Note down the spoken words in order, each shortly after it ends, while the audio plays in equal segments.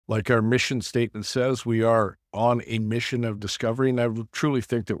Like our mission statement says, we are on a mission of discovery, and I truly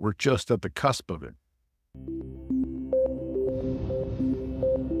think that we're just at the cusp of it.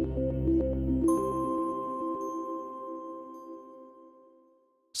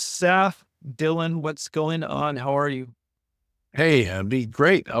 Saf Dhillon, what's going on? How are you? Hey, Andy,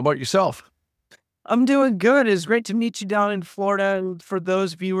 great. How about yourself? I'm doing good. It's great to meet you down in Florida. And for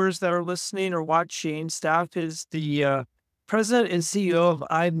those viewers that are listening or watching, Saf is the president and CEO of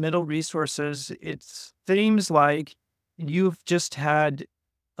iMetal Resources. It seems like you've just had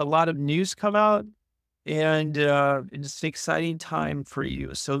a lot of news come out, and it's an exciting time for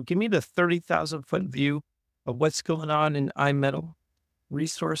you. So give me the 30,000-foot view of what's going on in iMetal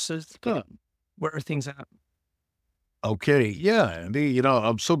Resources. Where are things at? Okay. Yeah, Andy,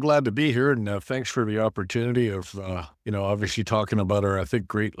 I'm so glad to be here, and thanks for the opportunity of, obviously talking about our, I think,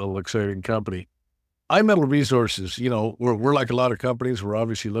 great little exciting company. iMetal Resources, we're like a lot of companies. We're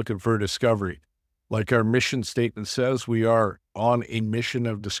obviously looking for discovery. Like our mission statement says, we are on a mission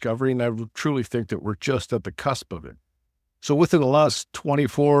of discovery, and I truly think that we're just at the cusp of it. So within the last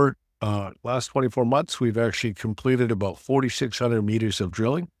 24 months, we've actually completed about 4,600 meters of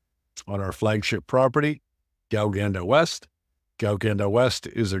drilling on our flagship property, Gowganda West. Gowganda West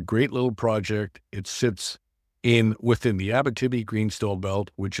is a great little project. It sits within the Abitibi Greenstone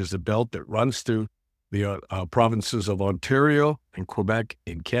Belt, which is a belt that runs through the provinces of Ontario and Quebec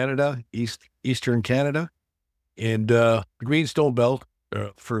in Canada, eastern Canada. And the Greenstone Belt,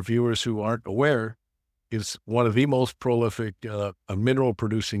 for viewers who aren't aware, is one of the most prolific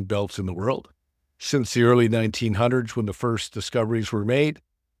mineral-producing belts in the world. Since the early 1900s, when the first discoveries were made,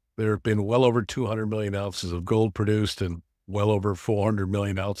 there have been well over 200 million ounces of gold produced and well over 400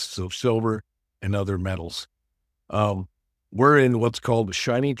 million ounces of silver and other metals. We're in what's called the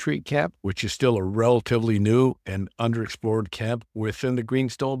Shiny Tree Camp, which is still a relatively new and underexplored camp within the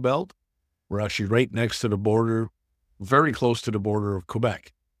Greenstone Belt. We're actually right next to the border, very close to the border of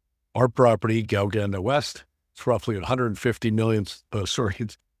Quebec. Our property, Gowganda West, it's roughly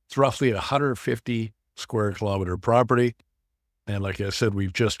 150 square kilometer property. And like I said,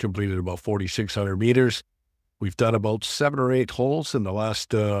 we've just completed about 4,600 meters. We've done about 7 or 8 holes in the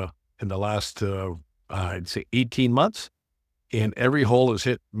last, I'd say 18 months. And every hole has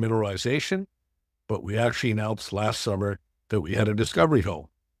hit mineralization. But we actually announced last summer that we had a discovery hole.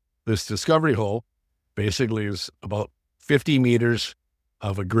 This discovery hole basically is about 50 meters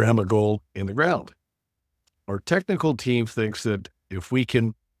of a gram of gold in the ground. Our technical team thinks that if we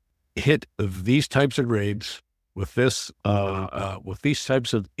can hit these types of grades with these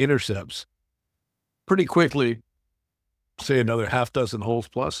types of intercepts pretty quickly, say another half dozen holes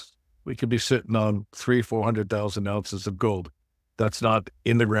plus, we could be sitting on 300,000-400,000 ounces of gold. That's not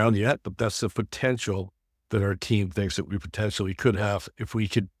in the ground yet, but that's the potential that our team thinks that we potentially could have if we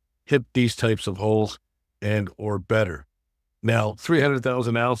could hit these types of holes or better. Now,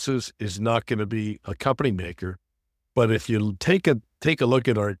 300,000 ounces is not going to be a company maker, but if you take a look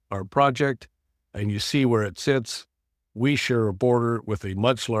at our project and you see where it sits, we share a border with a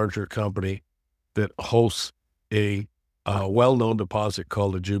much larger company that hosts a well-known deposit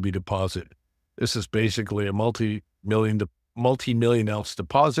called the Juby deposit. This is basically a multi-million ounce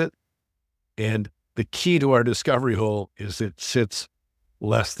deposit. And the key to our discovery hole is it sits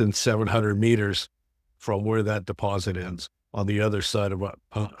less than 700 meters from where that deposit ends on the other side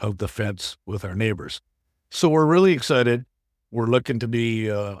of the fence with our neighbors. So we're really excited. We're looking to be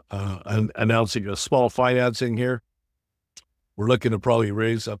announcing a small financing here. We're looking to probably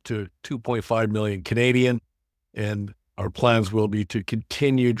raise up to 2.5 million Canadian, and our plans will be to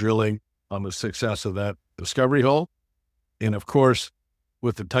continue drilling on the success of that discovery hole. And of course,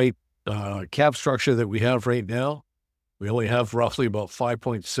 with the tight cap structure that we have right now, we only have roughly about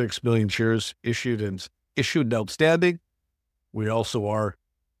 5.6 million shares issued and outstanding. We also are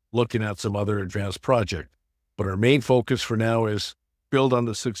looking at some other advanced project, but our main focus for now is build on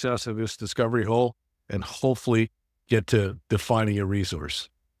the success of this discovery hole and hopefully get to defining a resource.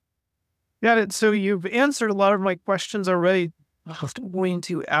 Got it. So you've answered a lot of my questions already. I'm going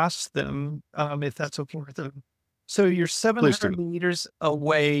to ask them if that's okay with them. So you're 700 meters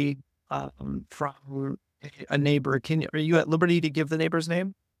away from a neighbor. Are you at liberty to give the neighbor's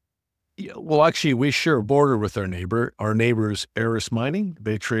name? Yeah, well, actually, we share a border with our neighbor. Our neighbor is Aris Mining.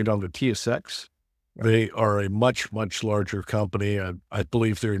 They trade on the TSX. Right. They are a much, much larger company. I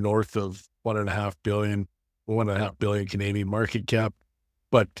believe they're north of 1.5 billion Canadian market cap.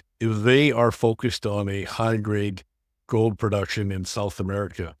 But they are focused on a high-grade gold production in South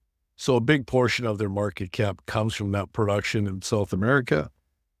America. So a big portion of their market cap comes from that production in South America.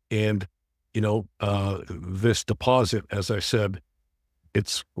 And, this deposit, as I said,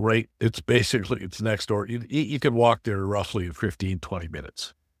 it's right. It's basically, it's next door. You can walk there roughly in 15, 20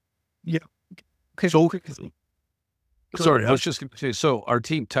 minutes. Yeah. Okay. So, Quickly. sorry, I was just going to say, so our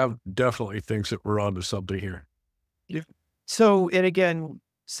team definitely thinks that we're onto something here. Yeah. So, and again,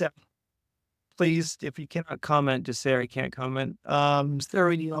 Seth, please, if you cannot comment, just say I can't comment. So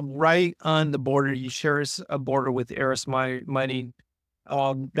right on the border, you share a border with Aris Mining.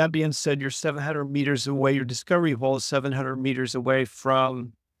 That being said, you're 700 meters away. Your discovery hole is 700 meters away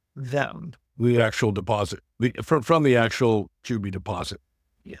from them. The actual deposit, from the actual QB deposit.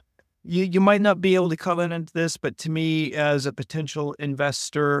 Yeah. You might not be able to comment into this, but to me, as a potential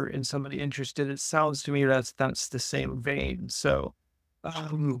investor and somebody interested, it sounds to me that's the same vein. So,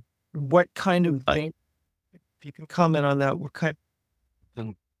 what kind of thing, if you can comment on that, what kind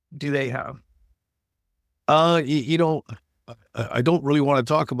do they have? You know, I don't really want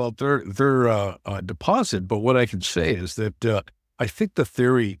to talk about their deposit, but what I can say is that I think the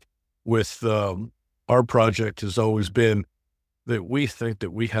theory with our project has always been that we think that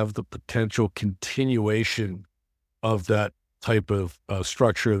we have the potential continuation of that type of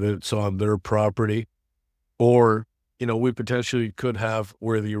structure that's on their property, or, you know, we potentially could have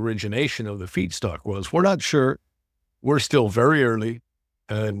where the origination of the feedstock was. We're not sure. We're still very early,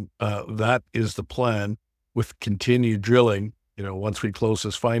 and that is the plan with continued drilling. You know, once we close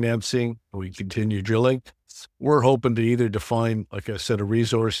this financing, we continue drilling. We're hoping to either define, like I said, a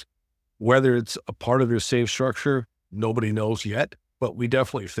resource, whether it's a part of your safe structure, nobody knows yet, but we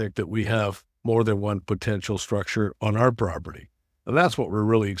definitely think that we have more than one potential structure on our property. And that's what we're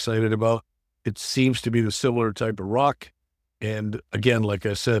really excited about. It seems to be the similar type of rock. And again, like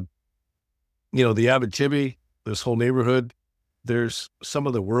I said, you know, the Abitibi, this whole neighborhood, there's some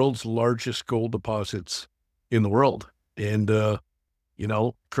of the world's largest gold deposits in the world. And, you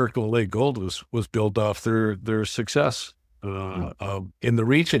know, Kirkland Lake Gold was built off their success in the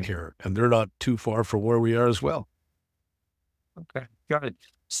region here. And they're not too far from where we are as well. Okay, got it.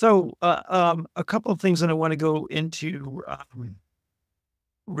 So, a couple of things that I want to go into,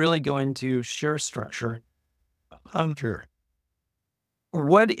 really go into share structure. Sure.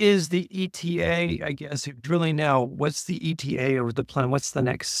 What is the ETA, I guess, if drilling now, what's the ETA or the plan? What's the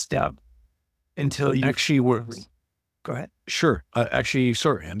next step until you actually go ahead? Sure. Actually,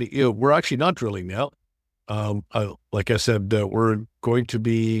 sorry, Andy, you know, we're actually not drilling now. Like I said, we're going to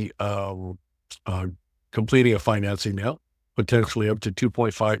be completing a financing now, potentially up to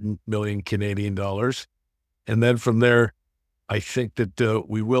 2.5 million Canadian dollars. And then from there, I think that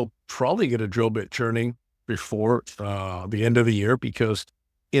we will probably get a drill bit turning before the end of the year, because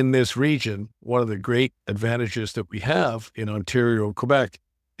in this region, one of the great advantages that we have in Ontario and Quebec,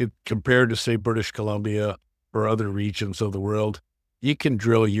 compared to, say, British Columbia or other regions of the world, you can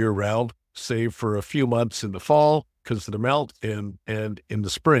drill year round, save for a few months in the fall because of the melt, and in the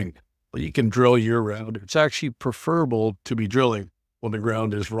spring. But you can drill year round. It's actually preferable to be drilling when the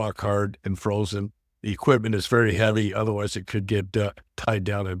ground is rock hard and frozen. The equipment is very heavy. Otherwise, it could get tied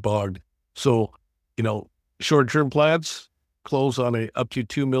down and bogged. So, you know, short-term plans, close on a up to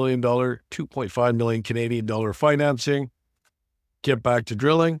 $2 million, 2.5 million Canadian dollar financing, get back to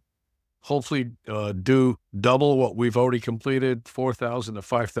drilling, hopefully do double what we've already completed, 4,000 to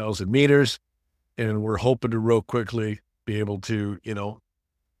 5,000 meters. And we're hoping to real quickly be able to, you know,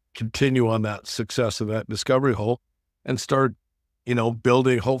 continue on that success of that discovery hole and start, you know,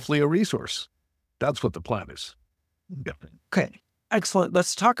 building hopefully a resource. That's what the plan is. Yeah. Okay. Excellent.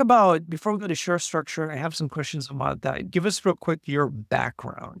 Let's talk about, before we go to share structure, I have some questions about that. Give us real quick your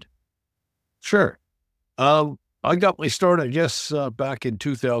background. Sure. I got my start, I guess, back in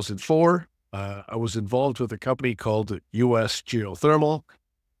 2004. I was involved with a company called US Geothermal.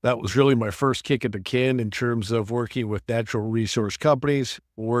 That was really my first kick at the can in terms of working with natural resource companies,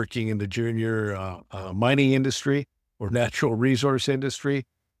 working in the junior mining industry or natural resource industry.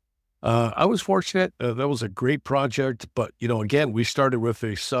 I was fortunate. That was a great project. But, you know, again, we started with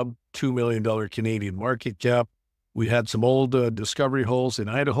a sub $2 million Canadian market cap. We had some old discovery holes in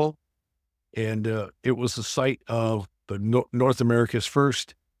Idaho. And it was the site of the North America's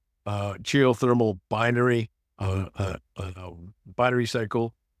first geothermal binary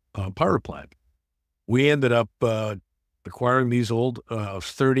cycle power plant. We ended up acquiring these old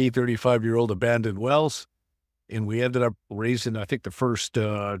 30, 35-year-old abandoned wells. And we ended up raising, I think, the first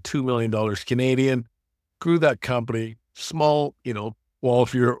 $2 million Canadian, grew that company, small, you know, Wall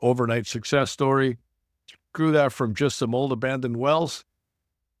of your overnight success story, grew that from just some old abandoned wells,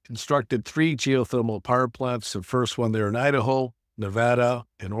 constructed 3 geothermal power plants, the first one there in Idaho, Nevada,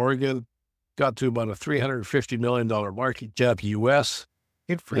 and Oregon, got to about a $350 million market cap US,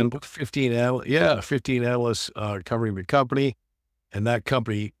 and with 15 analysts covering the company. And that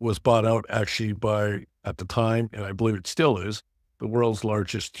company was bought out actually by, at the time, and I believe it still is, the world's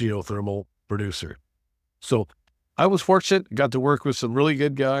largest geothermal producer. So I was fortunate, got to work with some really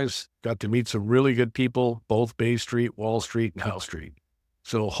good guys, got to meet some really good people, both Bay Street, Wall Street, and Howe Street.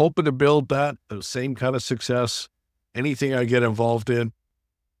 So hoping to build that, the same kind of success. Anything I get involved in,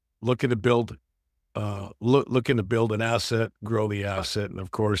 looking to build an asset, grow the asset, and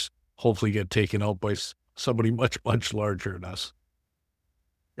of course, hopefully get taken out by somebody much, much larger than us.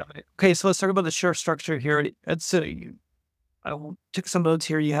 Got it. Okay, so let's talk about the share structure here. I took some notes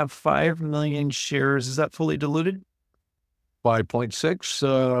here. You have 5 million shares. Is that fully diluted?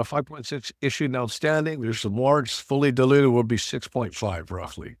 5.6 issued and outstanding. There's some warrants. Fully diluted would be 6.5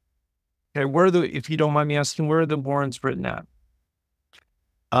 roughly. Okay, if you don't mind me asking, where are the warrants written at?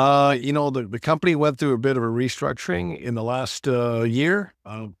 The company went through a bit of a restructuring in the last year.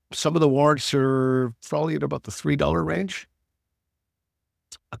 Some of the warrants are probably at about the $3 range.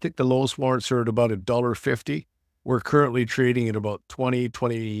 I think the lowest warrants are at about $1.50. We're currently trading at about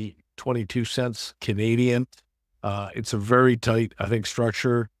 22 cents Canadian. It's a very tight, I think,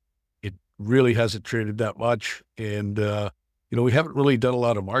 structure. It really hasn't traded that much. And, we haven't really done a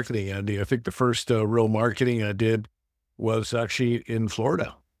lot of marketing, Andy. I think the first real marketing I did was actually in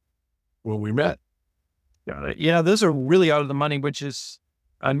Florida when we met. Got it. Yeah, those are really out of the money, if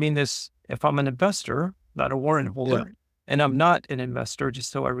I'm an investor, not a warrant holder, and I'm not an investor,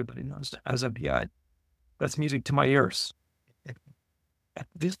 just so everybody knows, as of yet, that's music to my ears.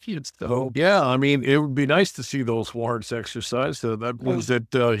 This feels though. Yeah, it would be nice to see those warrants exercised. That means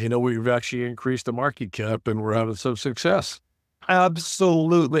that, we've actually increased the market cap and we're having some success.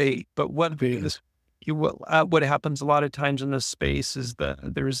 Absolutely. But what happens a lot of times in this space is that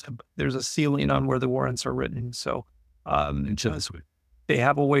there's a ceiling on where the warrants are written. So they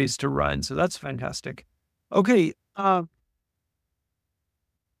have a ways to run. So that's fantastic. Okay.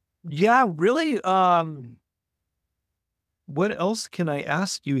 Really. What else can I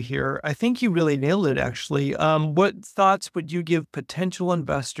ask you here? I think you really nailed it, actually. What thoughts would you give potential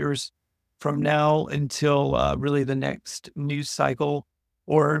investors from now until really the next news cycle,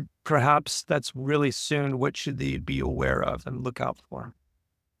 or perhaps that's really soon? What should they be aware of and look out for?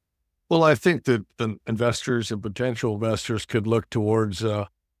 Well, I think that the investors and potential investors could look towards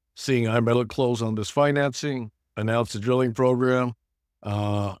seeing iMetal close on this financing, announce the drilling program,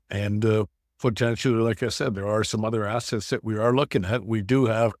 and potentially, like I said, there are some other assets that we are looking at. We do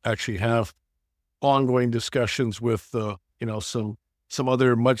actually have ongoing discussions with, some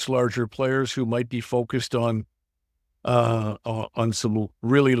other much larger players who might be focused on some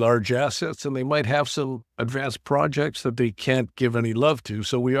really large assets, and they might have some advanced projects that they can't give any love to.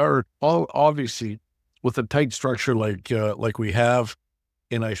 So we are all obviously with a tight structure like we have.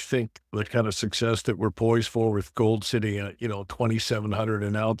 And I think the kind of success that we're poised for with gold sitting at, 2,700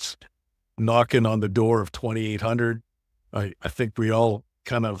 an ounce, knocking on the door of 2,800. I think we all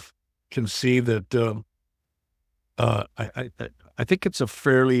kind of can see that, I think it's a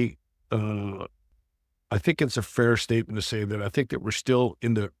fairly, I think it's a fair statement to say that I think that we're still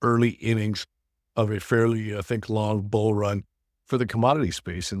in the early innings of a fairly, I think, long bull run for the commodity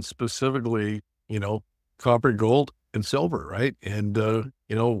space, and specifically, copper, gold, and silver, right? And,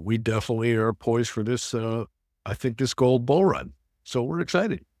 we definitely are poised for this, I think, this gold bull run. So we're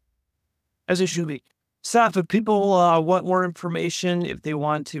excited. As it should be. Saf, if people want more information, if they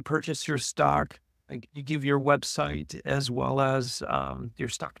want to purchase your stock, you give your website as well as your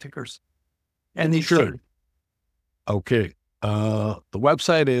stock tickers. And they should. Okay. The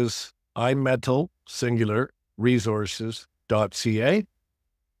website is iMetal, singular, resources.ca.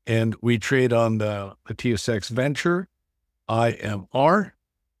 And we trade on the TSX Venture, IMR,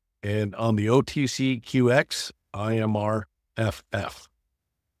 and on the OTCQX, IMRFF.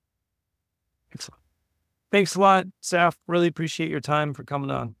 Excellent. Thanks a lot, Saf. Really appreciate your time for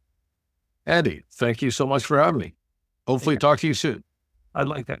coming on. Andy, thank you so much for having me. Hopefully talk to you soon. I'd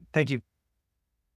like that. Thank you.